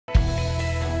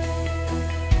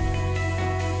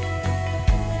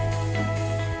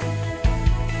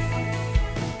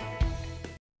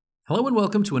Hello and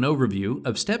welcome to an overview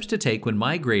of steps to take when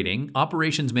migrating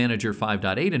Operations Manager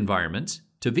 5.8 environments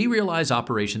to vRealize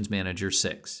Operations Manager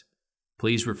 6.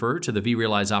 Please refer to the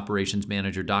vRealize Operations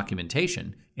Manager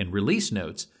documentation and release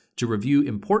notes to review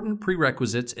important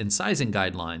prerequisites and sizing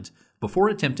guidelines before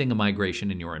attempting a migration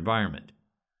in your environment.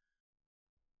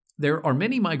 There are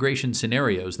many migration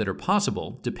scenarios that are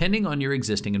possible depending on your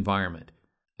existing environment.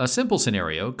 A simple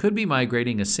scenario could be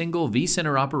migrating a single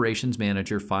vCenter Operations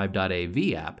Manager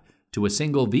 5.8 app to a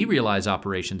single vRealize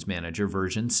Operations Manager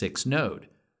version 6 node.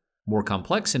 More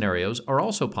complex scenarios are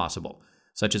also possible,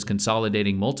 such as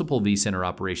consolidating multiple vCenter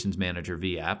Operations Manager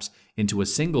vApps into a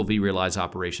single vRealize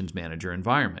Operations Manager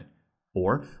environment,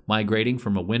 or migrating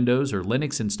from a Windows or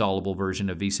Linux installable version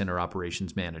of vCenter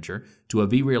Operations Manager to a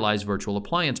vRealize virtual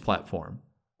appliance platform.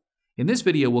 In this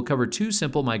video, we'll cover two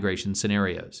simple migration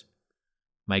scenarios.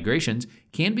 Migrations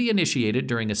can be initiated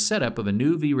during a setup of a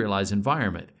new vRealize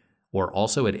environment, or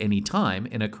also at any time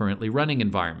in a currently running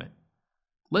environment.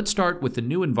 Let's start with the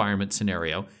new environment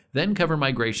scenario, then cover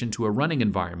migration to a running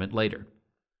environment later.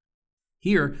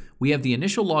 Here, we have the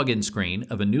initial login screen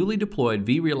of a newly deployed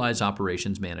vRealize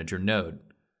Operations Manager node.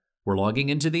 We're logging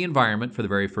into the environment for the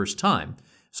very first time,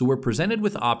 so we're presented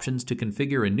with options to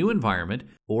configure a new environment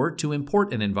or to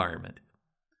import an environment.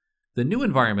 The new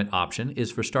environment option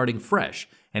is for starting fresh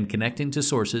and connecting to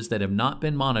sources that have not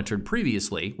been monitored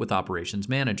previously with Operations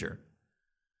Manager.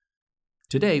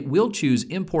 Today, we'll choose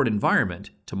Import Environment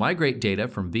to migrate data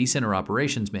from vCenter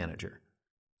Operations Manager.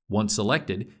 Once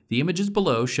selected, the images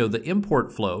below show the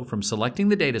import flow from selecting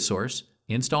the data source,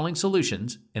 installing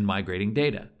solutions, and migrating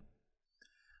data.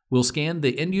 We'll scan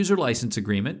the end-user license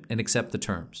agreement and accept the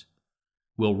terms.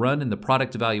 We'll run in the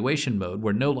product evaluation mode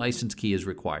where no license key is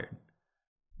required.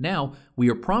 Now, we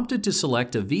are prompted to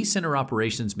select a vCenter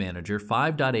Operations Manager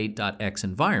 5.8.x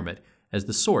environment as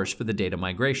the source for the data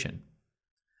migration.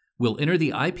 We'll enter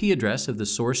the IP address of the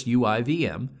source UI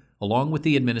VM along with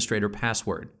the administrator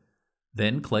password.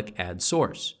 Then click Add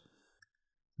Source.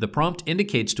 The prompt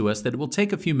indicates to us that it will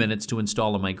take a few minutes to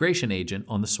install a migration agent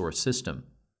on the source system.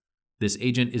 This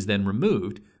agent is then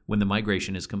removed when the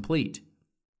migration is complete.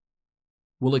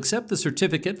 We'll accept the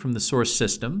certificate from the source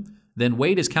system, then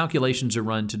wait as calculations are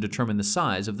run to determine the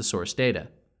size of the source data.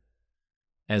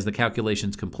 As the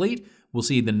calculations complete, we'll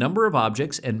see the number of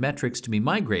objects and metrics to be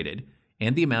migrated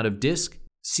and the amount of disk,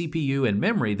 CPU, and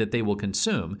memory that they will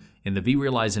consume in the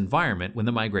vRealize environment when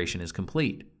the migration is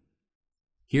complete.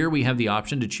 Here we have the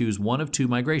option to choose one of two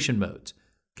migration modes,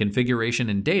 configuration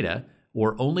and data,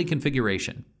 or only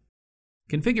configuration.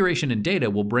 Configuration and data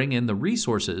will bring in the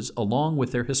resources along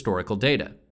with their historical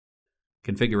data.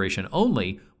 Configuration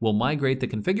only will migrate the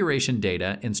configuration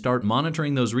data and start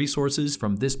monitoring those resources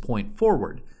from this point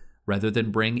forward, rather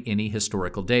than bring any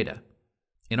historical data.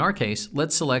 In our case,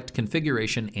 let's select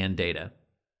configuration and data.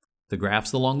 The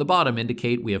graphs along the bottom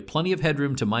indicate we have plenty of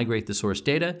headroom to migrate the source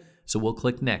data, so we'll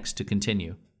click Next to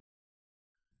continue.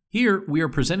 Here, we are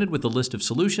presented with a list of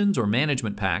solutions or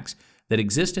management packs that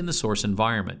exist in the source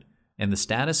environment, and the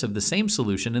status of the same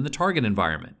solution in the target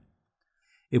environment.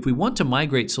 If we want to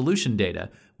migrate solution data,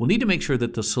 we'll need to make sure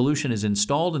that the solution is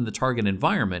installed in the target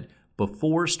environment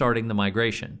before starting the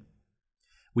migration.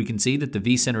 We can see that the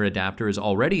vCenter adapter is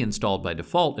already installed by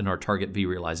default in our target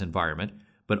vRealize environment,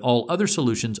 but all other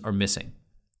solutions are missing.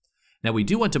 Now we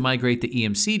do want to migrate the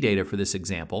EMC data for this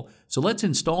example, so let's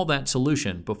install that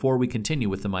solution before we continue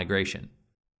with the migration.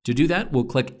 To do that, we'll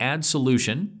click Add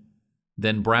Solution,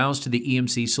 then browse to the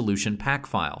EMC solution pack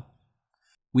file.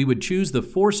 We would choose the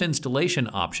Force Installation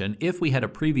option if we had a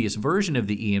previous version of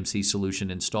the EMC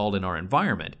solution installed in our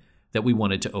environment that we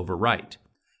wanted to overwrite.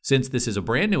 Since this is a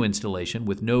brand new installation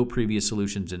with no previous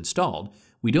solutions installed,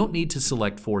 we don't need to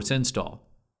select Force Install.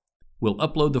 We'll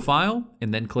upload the file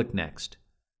and then click Next.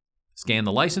 Scan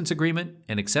the license agreement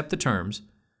and accept the terms,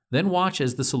 then watch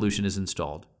as the solution is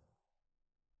installed.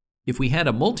 If we had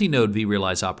a multi-node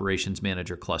vRealize Operations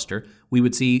Manager cluster, we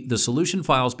would see the solution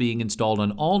files being installed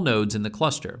on all nodes in the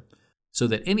cluster, so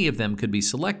that any of them could be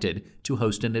selected to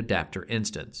host an adapter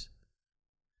instance.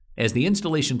 As the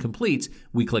installation completes,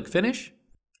 we click Finish,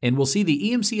 and we'll see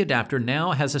the EMC adapter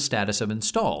now has a status of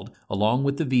installed, along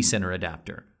with the vCenter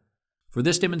adapter. For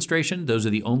this demonstration, those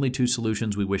are the only two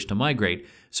solutions we wish to migrate,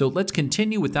 so let's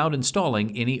continue without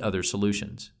installing any other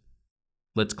solutions.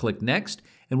 Let's click Next,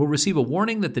 and we'll receive a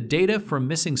warning that the data from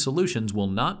missing solutions will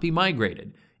not be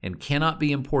migrated and cannot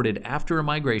be imported after a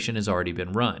migration has already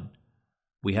been run.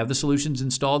 We have the solutions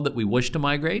installed that we wish to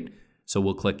migrate, so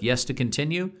we'll click Yes to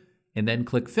continue, and then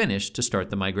click Finish to start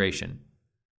the migration.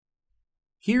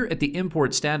 Here at the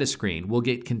Import Status screen, we'll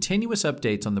get continuous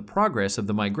updates on the progress of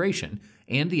the migration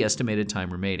and the estimated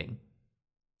time remaining.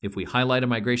 If we highlight a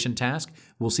migration task,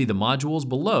 we'll see the modules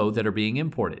below that are being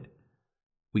imported.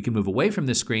 We can move away from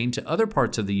this screen to other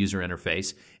parts of the user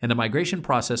interface, and the migration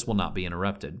process will not be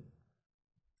interrupted.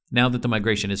 Now that the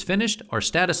migration is finished, our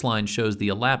status line shows the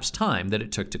elapsed time that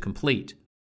it took to complete.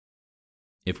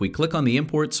 If we click on the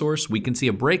import source, we can see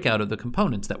a breakout of the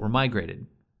components that were migrated.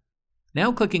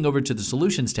 Now clicking over to the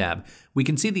Solutions tab, we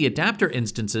can see the adapter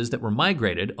instances that were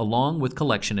migrated along with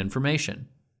collection information.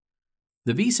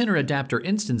 The vCenter adapter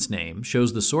instance name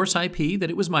shows the source IP that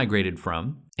it was migrated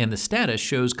from, and the status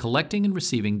shows collecting and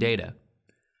receiving data.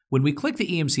 When we click the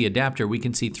EMC adapter, we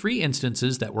can see 3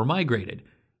 instances that were migrated,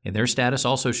 and their status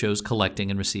also shows collecting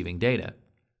and receiving data.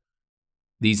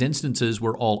 These instances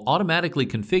were all automatically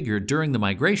configured during the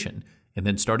migration and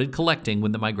then started collecting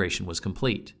when the migration was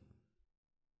complete.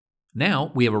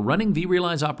 Now, we have a running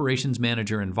vRealize Operations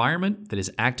Manager environment that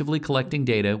is actively collecting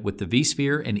data with the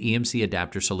vSphere and EMC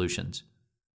adapter solutions.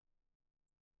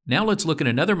 Now let's look at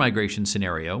another migration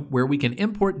scenario where we can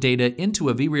import data into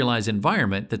a vRealize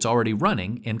environment that's already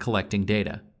running and collecting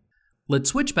data. Let's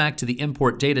switch back to the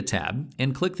Import Data tab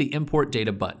and click the Import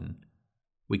Data button.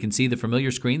 We can see the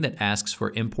familiar screen that asks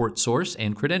for import source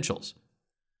and credentials.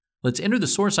 Let's enter the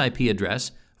source IP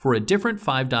address for a different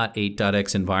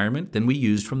 5.8.x environment than we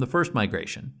used from the first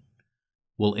migration.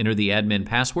 We'll enter the admin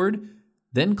password,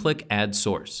 then click Add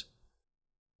Source.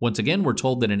 Once again, we're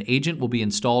told that an agent will be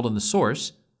installed on the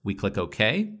source. We click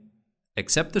OK,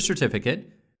 accept the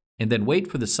certificate, and then wait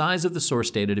for the size of the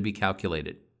source data to be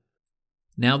calculated.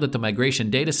 Now that the migration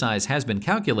data size has been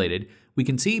calculated, we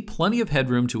can see plenty of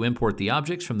headroom to import the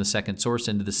objects from the second source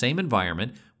into the same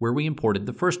environment where we imported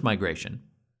the first migration.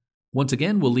 Once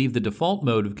again, we'll leave the default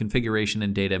mode of configuration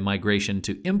and data migration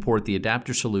to import the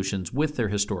adapter solutions with their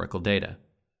historical data.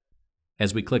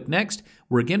 As we click Next,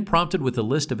 we're again prompted with a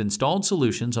list of installed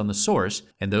solutions on the source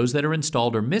and those that are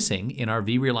installed or missing in our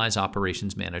vRealize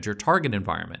Operations Manager target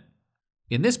environment.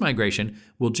 In this migration,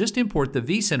 we'll just import the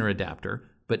vCenter adapter,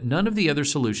 but none of the other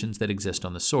solutions that exist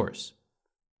on the source.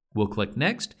 We'll click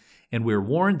Next, and we're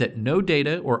warned that no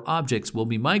data or objects will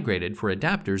be migrated for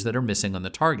adapters that are missing on the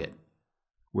target.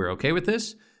 We're okay with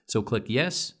this, so click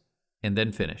Yes, and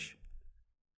then Finish.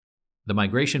 The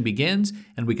migration begins,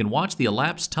 and we can watch the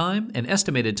elapsed time and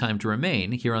estimated time to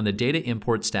remain here on the Data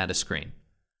Import Status screen.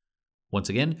 Once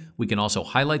again, we can also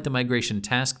highlight the migration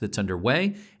task that's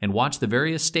underway and watch the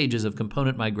various stages of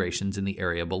component migrations in the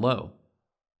area below.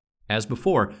 As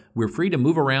before, we're free to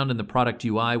move around in the product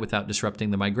UI without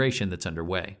disrupting the migration that's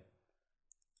underway.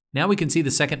 Now we can see the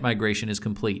second migration is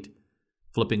complete.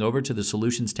 Flipping over to the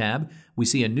Solutions tab, we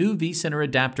see a new vCenter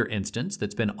adapter instance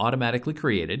that's been automatically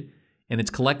created, and it's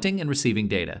collecting and receiving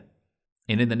data.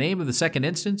 And in the name of the second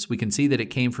instance, we can see that it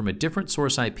came from a different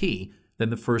source IP than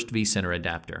the first vCenter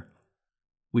adapter.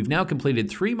 We've now completed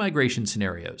 3 migration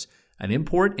scenarios: an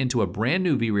import into a brand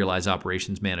new vRealize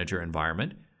Operations Manager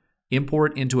environment,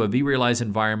 import into a vRealize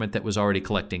environment that was already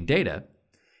collecting data,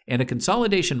 and a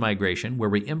consolidation migration where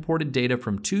we imported data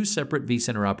from 2 separate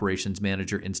vCenter Operations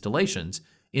Manager installations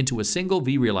into a single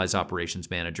vRealize Operations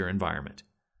Manager environment.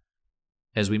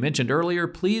 As we mentioned earlier,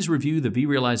 please review the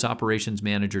vRealize Operations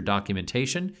Manager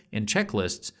documentation and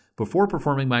checklists before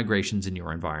performing migrations in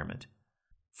your environment.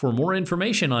 For more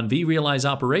information on vRealize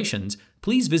operations,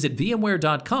 please visit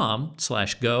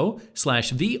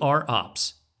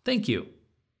vmware.com/go/VROps. Thank you.